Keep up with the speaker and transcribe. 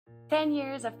10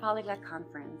 years of Polyglot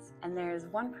Conference, and there is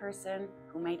one person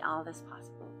who made all this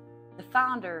possible. The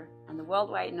founder and the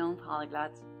worldwide known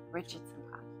polyglot, Richard.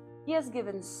 He has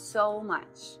given so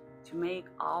much to make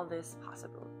all this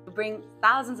possible, to bring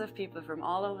thousands of people from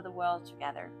all over the world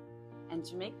together and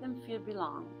to make them feel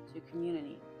belong to a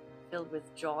community filled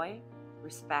with joy,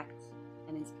 respect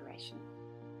and inspiration.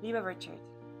 Lieber Richard,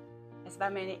 es war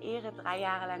mir eine Ehre, 3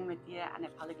 Jahre lang mit dir an der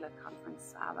Polyglot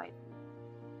Conference zu arbeiten.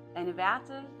 Deine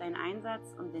Werte, dein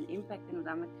Einsatz und den Impact, den du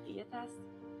damit kreiert hast,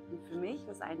 sind für mich,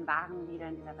 was einen wahren Leader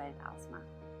in dieser Welt ausmacht.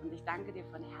 Und ich danke dir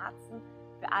von Herzen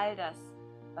für all das,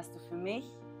 was du für mich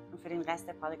und für den Rest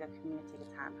der Polyglot Community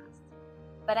getan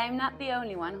hast. But I'm not the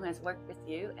only one who has worked with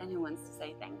you and who wants to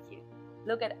say thank you.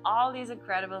 Look at all these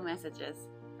incredible messages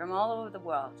from all over the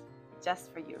world,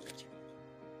 just for you, Richard.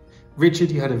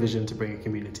 Richard, you had a vision to bring a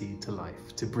community to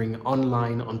life, to bring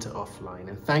online onto offline.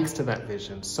 And thanks to that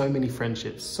vision, so many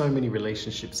friendships, so many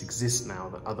relationships exist now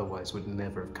that otherwise would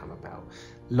never have come about.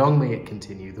 Long may it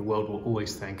continue. The world will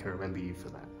always thank and remember you for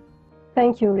that.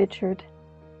 Thank you, Richard.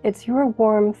 It's your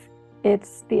warmth,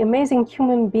 it's the amazing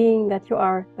human being that you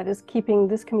are that is keeping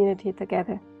this community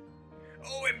together.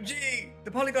 OMG!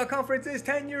 The Polyglot Conference is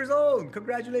 10 years old!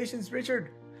 Congratulations, Richard!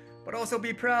 But also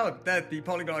be proud that the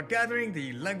Polyglot Gathering,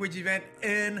 the language event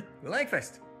in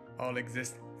Langfest, all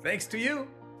exist thanks to you!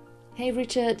 Hey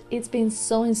Richard, it's been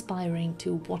so inspiring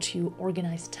to watch you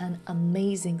organize 10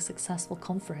 amazing successful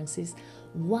conferences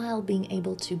while being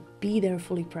able to be there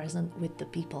fully present with the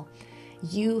people.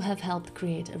 You have helped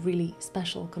create a really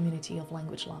special community of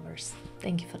language lovers.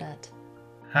 Thank you for that.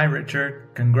 Hi Richard,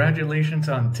 congratulations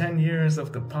on 10 years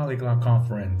of the Polyglot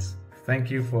Conference.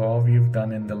 Thank you for all you've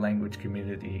done in the language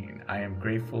community. I am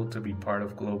grateful to be part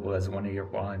of Global as one of your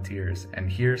volunteers, and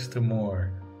here's to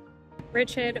more.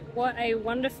 Richard, what a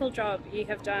wonderful job you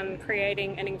have done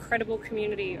creating an incredible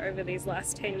community over these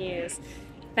last 10 years.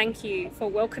 Thank you for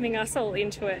welcoming us all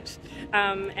into it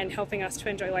and helping us to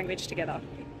enjoy language together.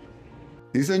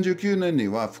 2019年に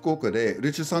は福岡で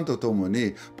リチさんと共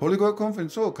にポリグロットコンフェレン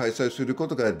スを開催するこ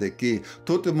とができ、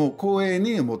とても光栄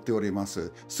に思っておりま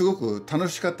す。すごく楽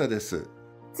しかったです。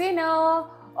Sí, no.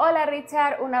 Hola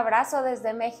Richard, un abrazo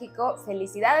desde México.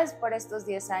 Felicidades por estos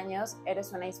 10 años.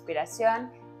 Eres una inspiración.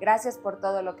 Gracias por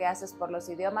todo lo que haces por los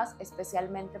idiomas,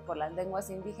 especialmente por las lenguas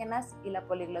indígenas y la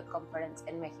Polyglot Conference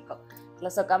en México.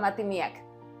 Tlazokamati miak.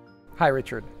 Hi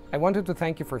Richard, I wanted to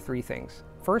thank you for 3 things.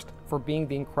 First, for being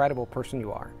the incredible person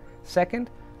you are. Second,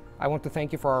 I want to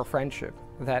thank you for our friendship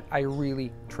that I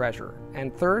really treasure.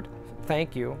 And third,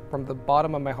 thank you from the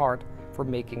bottom of my heart for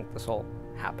making this all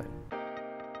happen.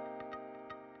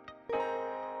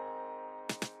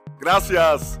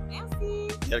 Gracias. Merci.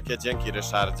 Wielkie dzięki,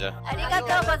 Ryszardzie.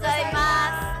 Arigatou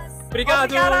gozaimasu.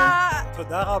 Obrigado.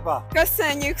 Toda raba.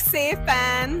 Köszönjük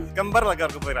szépen. Gambarla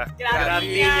gargubira.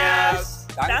 Gracias.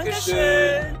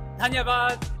 Dankeschön.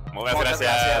 Dhanyavad. Muchas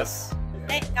gracias.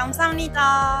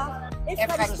 Kamsahamnida.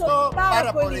 Ευχαριστώ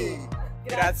πάρα πολύ.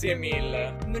 Grazie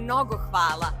mille. Mnogo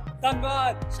hvala.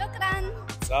 Dhanyavad. Shukran.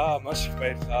 Sama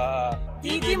špeha.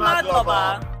 Didi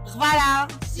madlova. Hvala.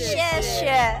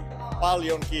 Šeše.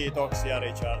 Paljon kiitoksia,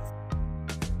 Richard.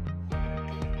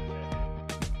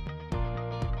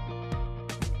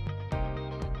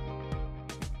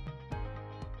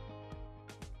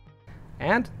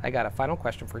 And I got a final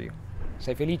question for you.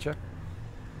 Sei felice?